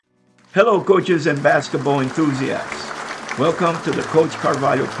Hello, coaches and basketball enthusiasts. Welcome to the Coach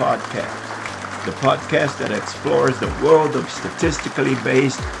Carvalho podcast, the podcast that explores the world of statistically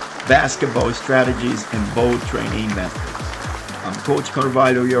based basketball strategies and bold training methods. I'm Coach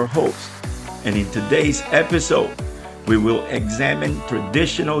Carvalho, your host, and in today's episode, we will examine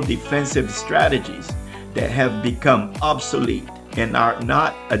traditional defensive strategies that have become obsolete and are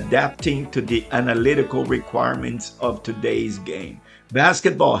not adapting to the analytical requirements of today's game.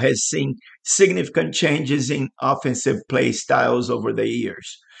 Basketball has seen significant changes in offensive play styles over the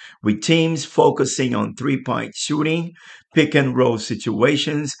years, with teams focusing on three-point shooting, pick and roll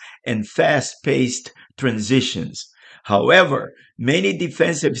situations, and fast-paced transitions. However, many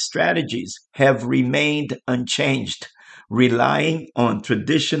defensive strategies have remained unchanged, relying on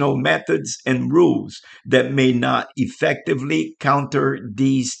traditional methods and rules that may not effectively counter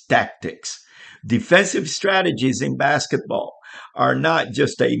these tactics. Defensive strategies in basketball are not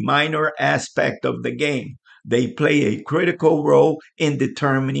just a minor aspect of the game. They play a critical role in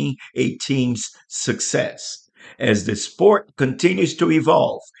determining a team's success. As the sport continues to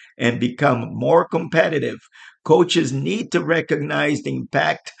evolve and become more competitive, coaches need to recognize the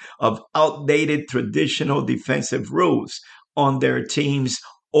impact of outdated traditional defensive rules on their team's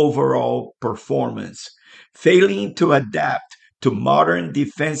overall performance. Failing to adapt to modern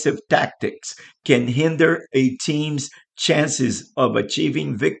defensive tactics can hinder a team's chances of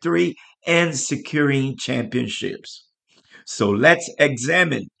achieving victory and securing championships. So let's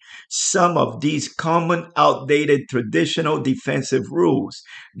examine some of these common outdated traditional defensive rules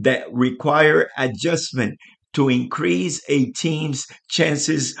that require adjustment to increase a team's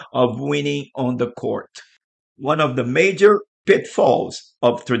chances of winning on the court. One of the major pitfalls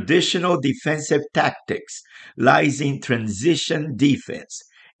of traditional defensive tactics lies in transition defense.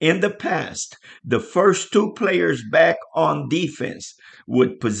 In the past, the first two players back on defense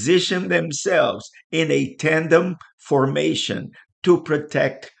would position themselves in a tandem formation to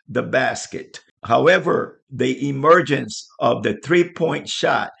protect the basket. However, the emergence of the three-point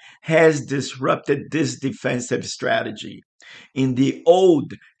shot has disrupted this defensive strategy. In the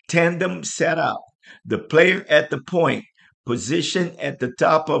old tandem setup, the player at the point, positioned at the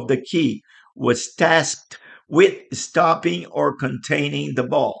top of the key, was tasked with stopping or containing the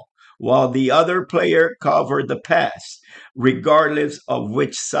ball, while the other player covered the pass, regardless of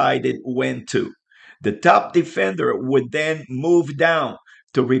which side it went to. The top defender would then move down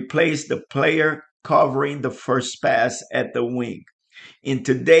to replace the player covering the first pass at the wing. In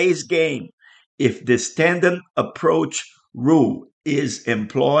today's game, if the standard approach rule is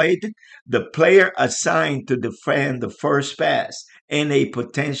employed, the player assigned to defend the first pass and a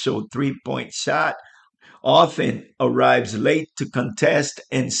potential three-point shot often arrives late to contest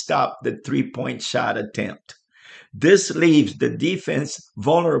and stop the three-point shot attempt. This leaves the defense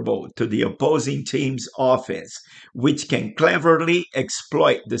vulnerable to the opposing team's offense, which can cleverly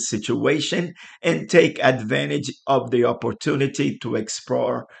exploit the situation and take advantage of the opportunity to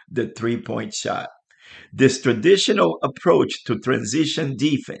explore the three-point shot. This traditional approach to transition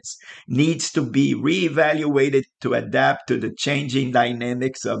defense needs to be reevaluated to adapt to the changing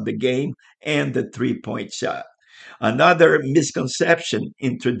dynamics of the game and the three-point shot. Another misconception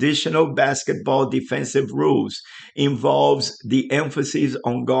in traditional basketball defensive rules involves the emphasis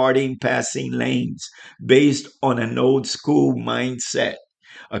on guarding passing lanes based on an old school mindset.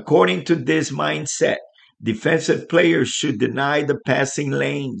 According to this mindset, defensive players should deny the passing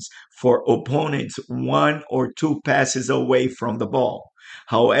lanes for opponents one or two passes away from the ball.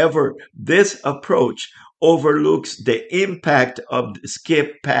 However, this approach overlooks the impact of the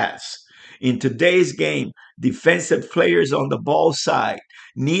skip pass. In today's game, defensive players on the ball side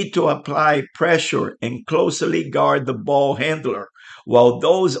need to apply pressure and closely guard the ball handler, while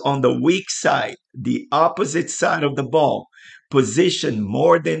those on the weak side, the opposite side of the ball, positioned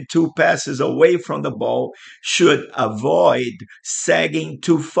more than two passes away from the ball, should avoid sagging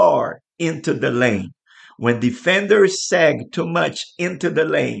too far into the lane. When defenders sag too much into the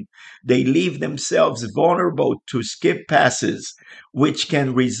lane, they leave themselves vulnerable to skip passes, which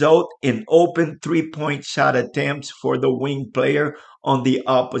can result in open three-point shot attempts for the wing player on the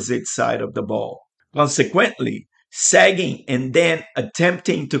opposite side of the ball. Consequently, sagging and then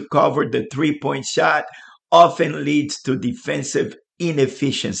attempting to cover the three-point shot often leads to defensive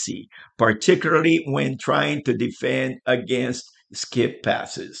inefficiency, particularly when trying to defend against skip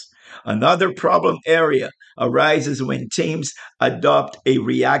passes. Another problem area arises when teams adopt a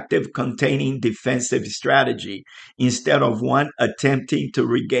reactive containing defensive strategy instead of one attempting to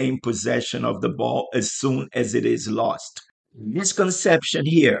regain possession of the ball as soon as it is lost. Misconception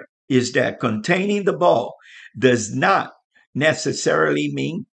here is that containing the ball does not necessarily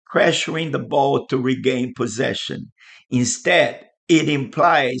mean pressuring the ball to regain possession. Instead, it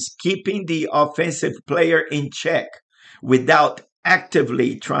implies keeping the offensive player in check without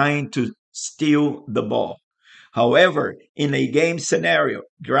actively trying to steal the ball. However, in a game scenario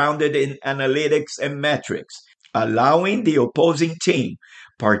grounded in analytics and metrics, allowing the opposing team,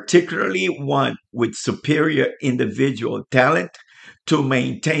 particularly one with superior individual talent, to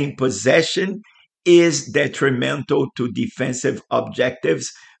maintain possession is detrimental to defensive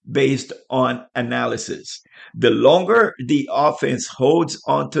objectives based on analysis. The longer the offense holds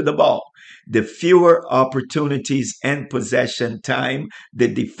onto the ball, the fewer opportunities and possession time the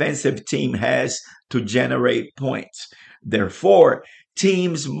defensive team has to generate points. Therefore,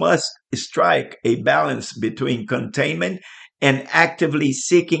 teams must strike a balance between containment and actively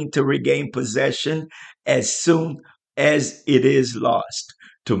seeking to regain possession as soon as it is lost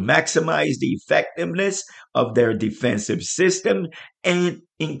to maximize the effectiveness of their defensive system and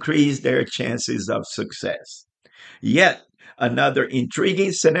increase their chances of success. Yet, another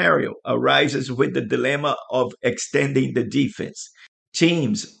intriguing scenario arises with the dilemma of extending the defense.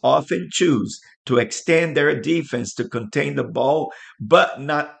 Teams often choose to extend their defense to contain the ball, but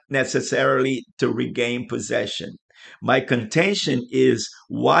not necessarily to regain possession. My contention is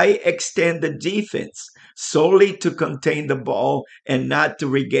why extend the defense solely to contain the ball and not to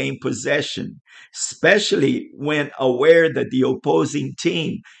regain possession, especially when aware that the opposing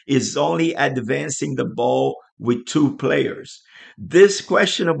team is only advancing the ball with two players. This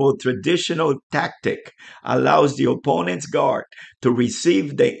questionable traditional tactic allows the opponent's guard to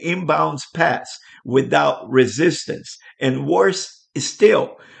receive the inbounds pass without resistance. And worse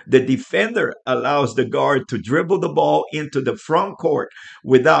still, the defender allows the guard to dribble the ball into the front court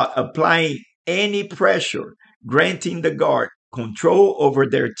without applying any pressure, granting the guard control over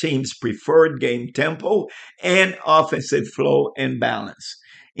their team's preferred game tempo and offensive flow and balance.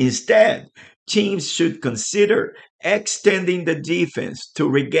 Instead, teams should consider extending the defense to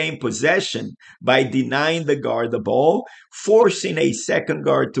regain possession by denying the guard the ball, forcing a second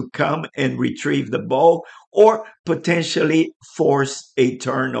guard to come and retrieve the ball, or potentially force a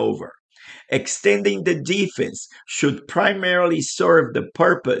turnover. Extending the defense should primarily serve the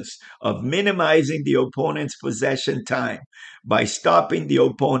purpose of minimizing the opponent's possession time by stopping the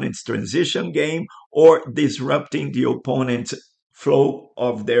opponent's transition game or disrupting the opponent's flow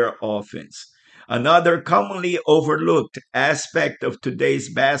of their offense. Another commonly overlooked aspect of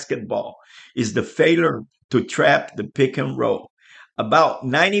today's basketball is the failure to trap the pick and roll. About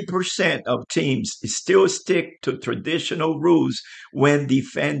 90% of teams still stick to traditional rules when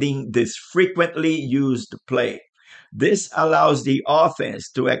defending this frequently used play. This allows the offense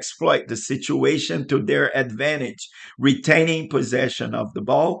to exploit the situation to their advantage, retaining possession of the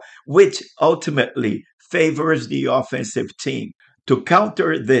ball, which ultimately favors the offensive team. To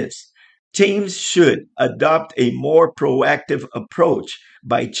counter this, teams should adopt a more proactive approach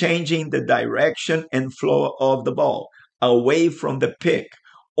by changing the direction and flow of the ball away from the pick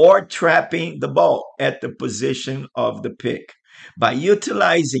or trapping the ball at the position of the pick. By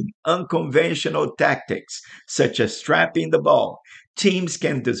utilizing unconventional tactics such as trapping the ball, teams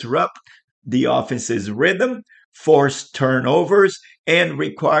can disrupt the offense's rhythm, force turnovers, and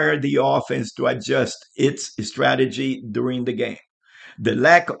require the offense to adjust its strategy during the game. The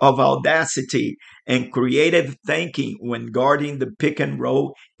lack of audacity and creative thinking when guarding the pick and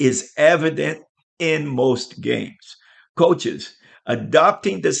roll is evident in most games. Coaches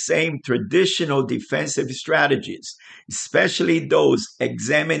adopting the same traditional defensive strategies, especially those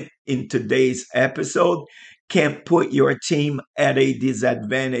examined in today's episode, can put your team at a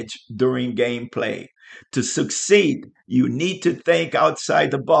disadvantage during gameplay. To succeed, you need to think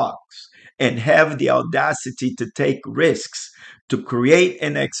outside the box and have the audacity to take risks, to create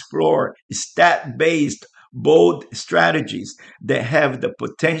and explore stat based, bold strategies that have the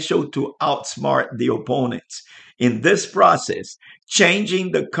potential to outsmart the opponents. In this process,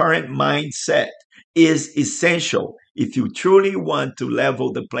 changing the current mindset is essential if you truly want to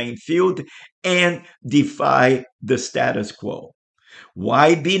level the playing field and defy the status quo.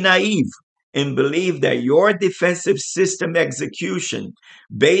 Why be naive and believe that your defensive system execution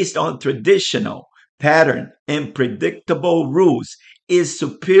based on traditional pattern and predictable rules is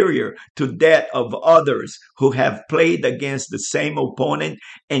superior to that of others who have played against the same opponent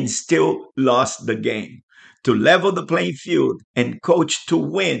and still lost the game? To level the playing field and coach to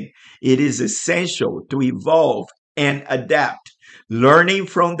win, it is essential to evolve and adapt, learning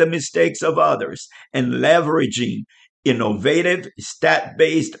from the mistakes of others and leveraging innovative, stat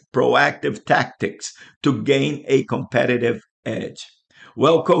based, proactive tactics to gain a competitive edge.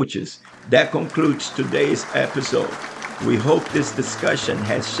 Well, coaches, that concludes today's episode. We hope this discussion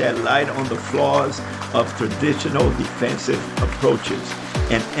has shed light on the flaws of traditional defensive approaches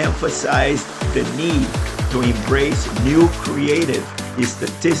and emphasized the need to embrace new creative,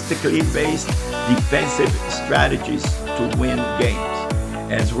 statistically based defensive strategies to win games.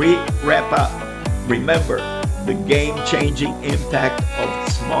 As we wrap up, remember the game-changing impact of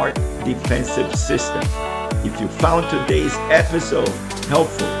smart defensive system. If you found today's episode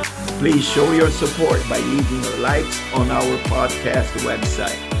helpful, please show your support by leaving likes on our podcast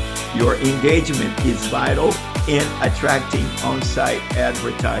website. Your engagement is vital in attracting on-site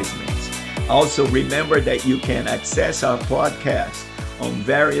advertisements. Also, remember that you can access our podcast on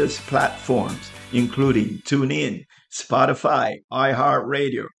various platforms, including TuneIn, Spotify,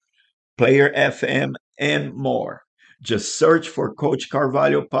 iHeartRadio, Player FM, and more. Just search for Coach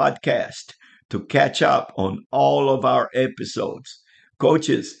Carvalho Podcast to catch up on all of our episodes.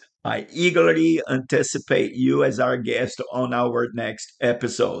 Coaches, I eagerly anticipate you as our guest on our next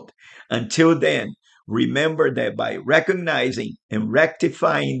episode. Until then, remember that by recognizing and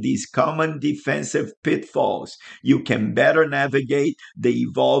rectifying these common defensive pitfalls, you can better navigate the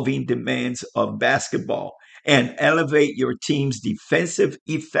evolving demands of basketball and elevate your team's defensive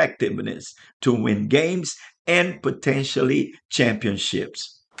effectiveness to win games and potentially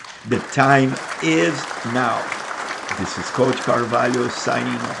championships. The time is now. This is Coach Carvalho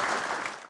signing off.